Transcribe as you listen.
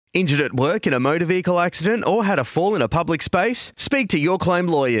Injured at work in a motor vehicle accident or had a fall in a public space? Speak to Your Claim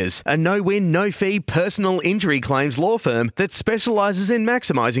Lawyers, a no-win, no-fee personal injury claims law firm that specialises in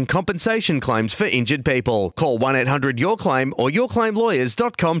maximising compensation claims for injured people. Call 1-800-YOUR-CLAIM or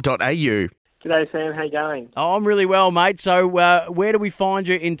yourclaimlawyers.com.au. G'day, Sam. How you going? Oh, I'm really well, mate. So where do we find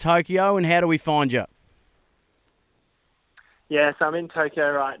you in Tokyo and how do we find you? Yeah, so I'm in Tokyo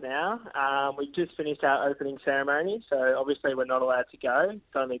right now. We just finished our opening ceremony, so obviously we're not allowed to go. It's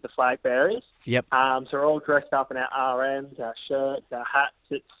only the flag bearers. Yep. So we're all dressed up in our RMs, our shirts, our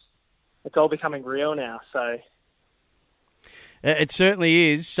hats. It's all becoming real now, so... It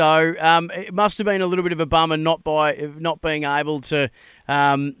certainly is. So it must have been a little bit of a bummer not being able to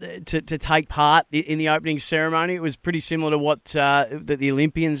take part in the opening ceremony. It was pretty similar to what the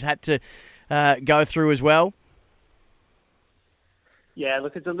Olympians had to go through as well. Yeah,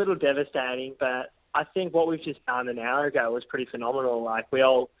 look, it's a little devastating, but I think what we've just done an hour ago was pretty phenomenal. Like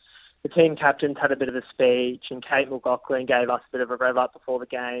the team captains had a bit of a speech, and Kate McLaughlin gave us a bit of a rev up before the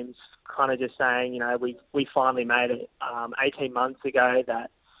games, kind of just saying, we finally made it 18 months ago. That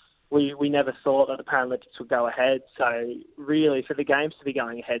we never thought that the Paralympics would go ahead. So really, for the games to be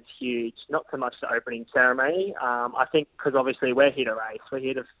going ahead is huge. Not so much the opening ceremony. I think because obviously we're here to race, we're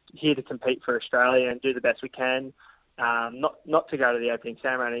here to compete for Australia and do the best we can. Not to go to the opening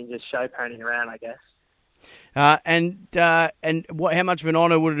ceremony and just show parenting around, I guess. And how much of an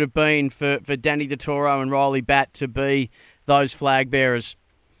honour would it have been for Danny DeToro and Riley Batt to be those flag bearers?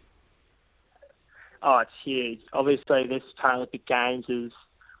 Oh, it's huge. Obviously, this Paralympic Games is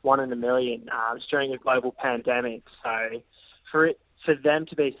one in a million. It's during a global pandemic, so for them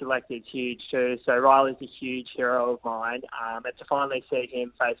to be selected is huge too. So Riley's a huge hero of mine, and to finally see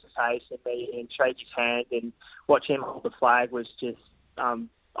him face to face and meet him, shake his hand, and watch him hold the flag was just.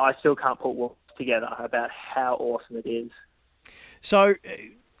 I still can't put words together about how awesome it is. So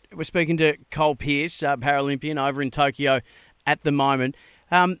we're speaking to Col Pearse, Paralympian over in Tokyo at the moment.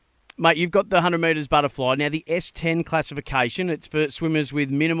 Mate, you've got the 100 metres butterfly. Now, the S10 classification, it's for swimmers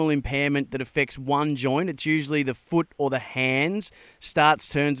with minimal impairment that affects one joint. It's usually the foot or the hands. Starts,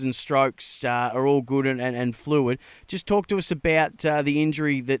 turns and strokes are all good and fluid. Just talk to us about the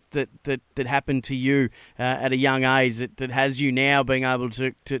injury that happened to you at a young age that has you now being able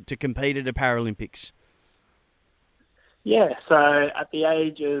to compete at the Paralympics. Yeah, so at the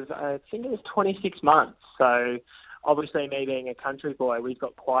age of, I think it was 26 months, so... Obviously, me being a country boy, we've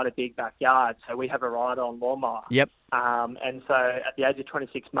got quite a big backyard, so we have a ride-on lawnmower. Yep. And so at the age of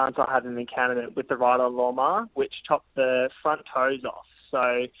 26 months, I had an encounter with the ride-on lawnmower, which chopped the front toes off.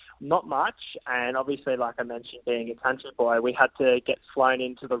 So not much, and obviously, like I mentioned, being a country boy, we had to get flown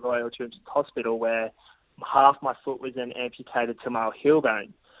into the Royal Children's Hospital where half my foot was then amputated to my heel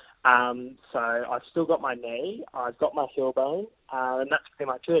bone. So I've still got my knee, I've got my heel bone, and that's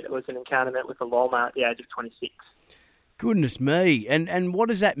pretty much it. It was an encounter with the lawnmower at the age of 26. Goodness me. And what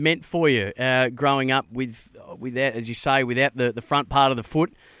has that meant for you, growing up without, as you say, without the front part of the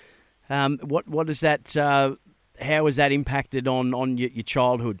foot? What is that, how has that impacted on your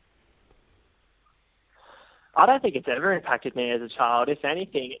childhood? I don't think it's ever impacted me as a child. If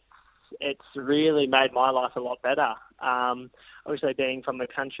anything, it's really made my life a lot better. Obviously, being from the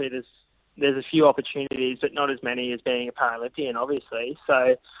country, there's a few opportunities, but not as many as being a Paralympian, obviously.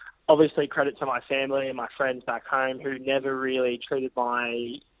 So, obviously, credit to my family and my friends back home who never really treated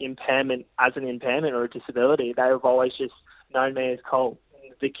my impairment as an impairment or a disability. They have always just known me as Cole,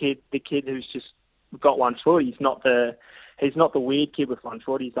 the kid who's just got one foot. He's not the weird kid with one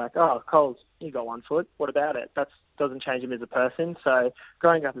foot. He's like, oh, Cole's, you got one foot. What about it? That doesn't change him as a person. So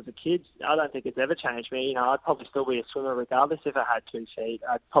growing up as a kid, I don't think it's ever changed me. I'd probably still be a swimmer regardless if I had 2 feet.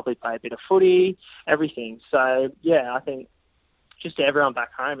 I'd probably play a bit of footy, everything. So, yeah, I think just to everyone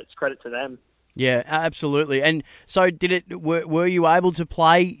back home, it's credit to them. Yeah, absolutely. And so were you able to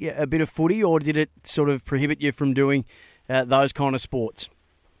play a bit of footy, or did it sort of prohibit you from doing those kind of sports?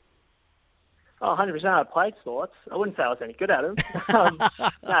 Oh, 100%. I played sports. I wouldn't say I was any good at them.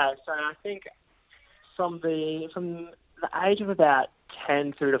 No, so I think from the age of about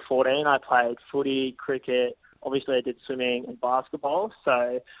 10 through to 14, I played footy, cricket. Obviously, I did swimming and basketball. So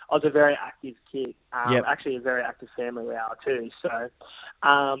I was a very active kid. Yep. Actually, a very active family we are too. So,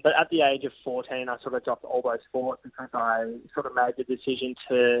 but at the age of 14, I sort of dropped all those sports because I sort of made the decision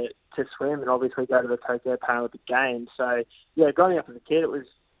to swim and obviously go to the Tokyo Paralympic Games. So, yeah, growing up as a kid, it was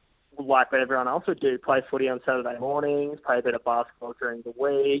like what everyone else would do, play footy on Saturday mornings, play a bit of basketball during the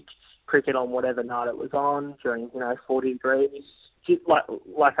week, cricket on whatever night it was on during, 40 degrees.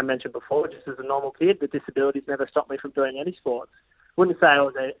 Like I mentioned before, just as a normal kid, the disabilities never stopped me from doing any sports. Wouldn't say I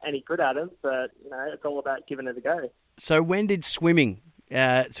was any good at them, but, it's all about giving it a go. So when did swimming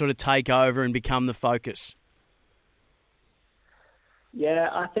sort of take over and become the focus? Yeah,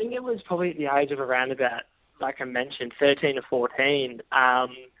 I think it was probably at the age of around about, like I mentioned, 13 or 14.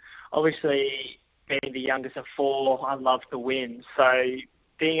 Obviously, being the youngest of four, I love to win. So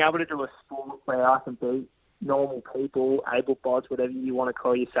being able to do a sport where I can beat normal people, able-bodied, whatever you want to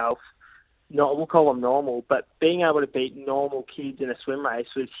call yourself, we'll call them normal, but being able to beat normal kids in a swim race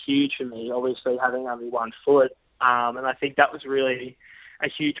was huge for me, obviously having only 1 foot. And I think that was really a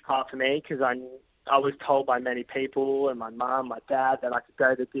huge part for me because I was told by many people and my mum, my dad, that I could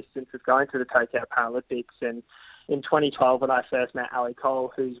go the distance of going to the Tokyo Paralympics. And in 2012, when I first met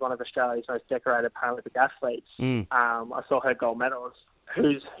Col, who's one of Australia's most decorated Paralympic athletes, I saw her gold medals.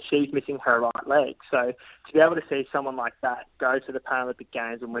 She's missing her right leg. So to be able to see someone like that go to the Paralympic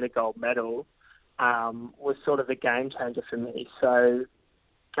Games and win a gold medal was sort of a game changer for me. So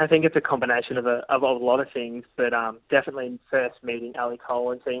I think it's a combination of a lot of things, but definitely first meeting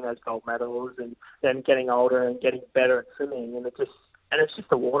Col and seeing those gold medals, and then getting older and getting better at swimming, and it's just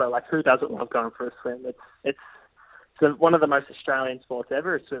the water. Like, who doesn't love going for a swim? It's one of the most Australian sports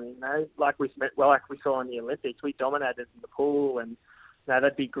ever is swimming. You know? Like we saw in the Olympics, we dominated in the pool, and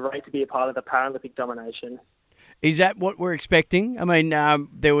that'd be great to be a part of the Paralympic domination. Is that what we're expecting? I mean,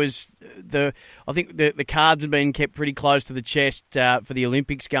 there was I think the cards have been kept pretty close to the chest for the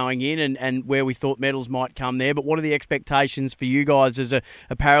Olympics going in, and where we thought medals might come there. But what are the expectations for you guys as a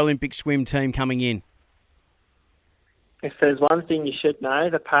Paralympic swim team coming in? If there's one thing you should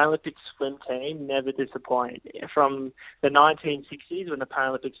know, the Paralympic swim team never disappoint. From the 1960s, when the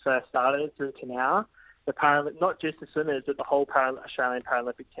Paralympics first started, through to now, not just the swimmers, but the whole Australian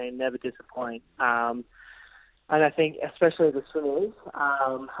Paralympic team never disappoint. And I think, especially the swimmers,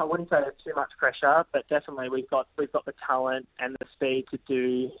 I wouldn't say there's too much pressure, but definitely we've got the talent and the speed to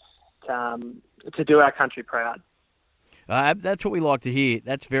do our country proud. That's what we like to hear.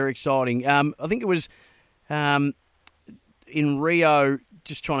 That's very exciting. I think it was in Rio.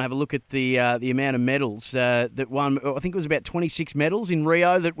 Just trying to have a look at the amount of medals that won. I think it was about 26 medals in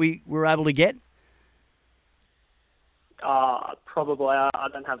Rio that we were able to get. Probably. I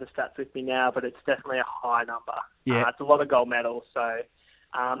don't have the stats with me now, but it's definitely a high number. Yeah. It's a lot of gold medals. So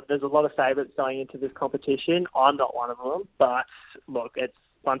there's a lot of favourites going into this competition. I'm not one of them, but look,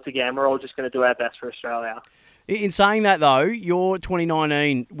 once again, we're all just going to do our best for Australia. In saying that, though, your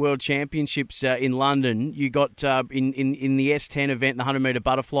 2019 World Championships in London, you got in the S10 event, the 100-metre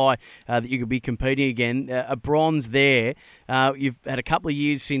butterfly, that you could be competing again, a bronze there. You've had a couple of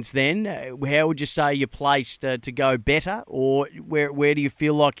years since then. How would you say you're placed to go better, or where do you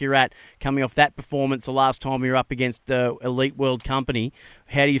feel like you're at coming off that performance the last time you were up against elite world company?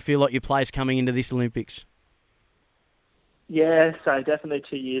 How do you feel like you're placed coming into this Olympics? Yeah, so definitely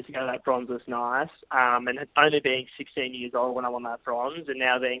 2 years ago that bronze was nice. And only being 16 years old when I won that bronze, and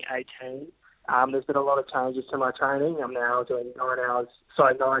now being 18, there's been a lot of changes to my training. I'm now doing 9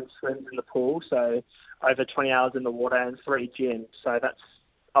 swims in the pool, so over 20 hours in the water and 3 gyms. So that's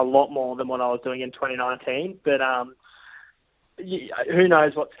a lot more than what I was doing in 2019. But who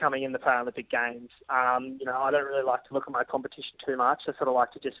knows what's coming in the Paralympic Games. I don't really like to look at my competition too much. I sort of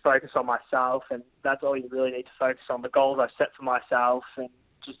like to just focus on myself, and that's all you really need to focus on, the goals I set for myself, and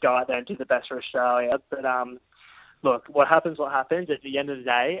just go out there and do the best for Australia. But look, what happens. At the end of the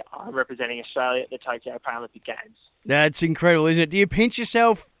day, I'm representing Australia at the Tokyo Paralympic Games. That's incredible, isn't it? Do you pinch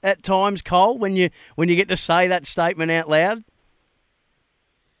yourself at times, Col, when you get to say that statement out loud?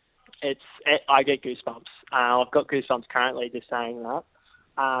 I get goosebumps. I've got goosebumps currently just saying that.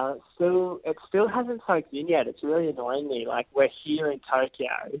 It still hasn't soaked in yet. It's really annoying me. Like, we're here in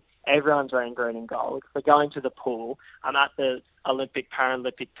Tokyo, everyone's wearing green and gold. We're going to the pool. I'm at the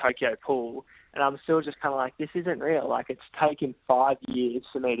Paralympic Tokyo pool, and I'm still just kind of like, this isn't real. Like, it's taken 5 years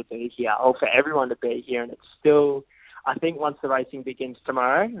for me to be here, or for everyone to be here, and it's still, I think once the racing begins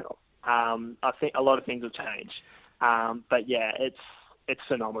tomorrow, I think a lot of things will change. But yeah, it's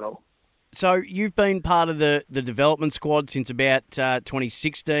phenomenal. So you've been part of the development squad since about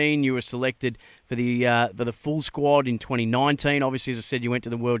 2016. You were selected for the full squad in 2019. Obviously, as I said, you went to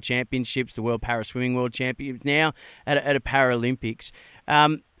the World Championships, the World Para Swimming World Championships, now at a Paralympics.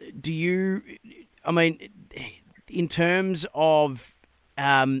 In terms of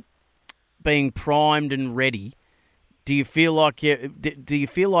being primed and ready, do you feel like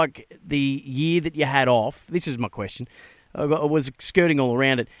the year that you had off? This is my question. I was skirting all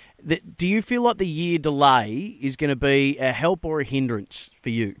around it. Do you feel like the year delay is going to be a help or a hindrance for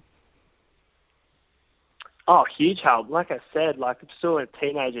you? Oh, huge help. Like I said, I'm still a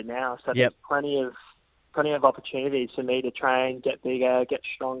teenager now, so There's plenty of opportunities for me to train, get bigger, get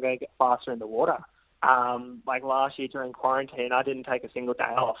stronger, get faster in the water. Like last year during quarantine, I didn't take a single day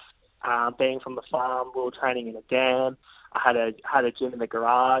off. Being from the farm, we were training in a dam. I had a gym in the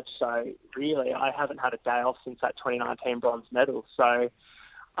garage. So really, I haven't had a day off since that 2019 bronze medal. So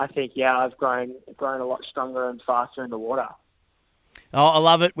I think, I've grown a lot stronger and faster in the water. Oh, I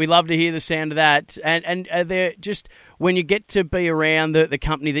love it. We love to hear the sound of that. And are there just, when you get to be around the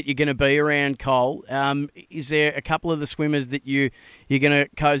company that you're going to be around, Cole, is there a couple of the swimmers that you're going to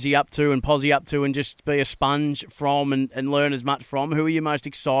cozy up to and posse up to and just be a sponge from and learn as much from? Who are you most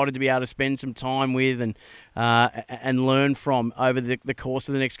excited to be able to spend some time with and learn from over the course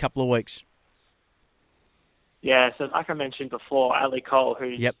of the next couple of weeks? Yeah, so like I mentioned before, Ali Cole,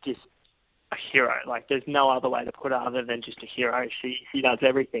 who's just a hero. Like, there's no other way to put it other than just a hero. She does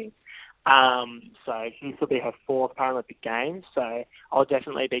everything. So this will be her 4th Paralympic Games. So I'll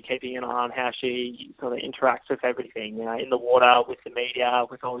definitely be keeping an eye on how she sort of interacts with everything, in the water, with the media,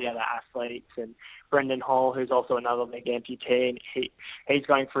 with all the other athletes. And Brendan Hall, who's also another leg amputee, and he's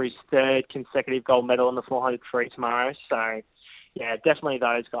going for his 3rd consecutive gold medal in the 400 free tomorrow. So yeah, definitely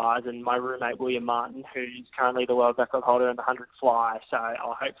those guys, and my roommate William Martin, who's currently the world record holder in the 100 fly. So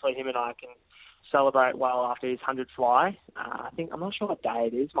hopefully him and I can celebrate well after his 100 fly. I'm not sure what day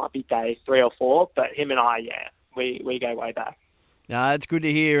it is. Might be day 3 or 4, but him and I, we go way back. No, it's good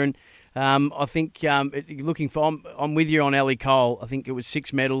to hear, and I think I'm with you on Ellie Cole. I think it was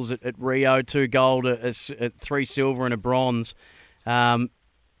 6 medals at Rio, 2 gold, 3 silver and a bronze. Her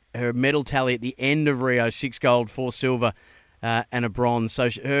medal tally at the end of Rio, 6 gold, 4 silver. And a bronze. So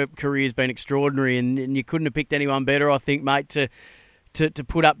her career's been extraordinary, and you couldn't have picked anyone better, I think, mate, to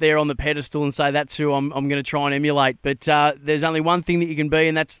put up there on the pedestal and say that's who I'm going to try and emulate. But there's only one thing that you can be,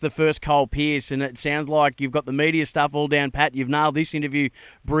 and that's the first Col Pearse. And it sounds like you've got the media stuff all down pat. You've nailed this interview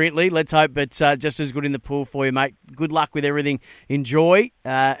brilliantly. Let's hope it's just as good in the pool for you, mate. Good luck with everything. Enjoy,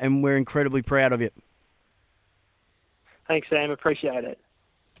 and we're incredibly proud of you. Thanks, Sam. Appreciate it.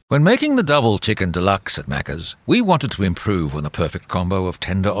 When making the double chicken deluxe at Macca's, we wanted to improve on the perfect combo of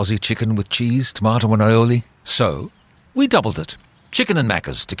tender Aussie chicken with cheese, tomato and aioli. So, we doubled it. Chicken and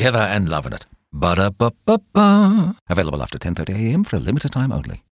Macca's, together and loving it. Ba-da-ba-ba-ba. Available after 10:30 a.m. for a limited time only.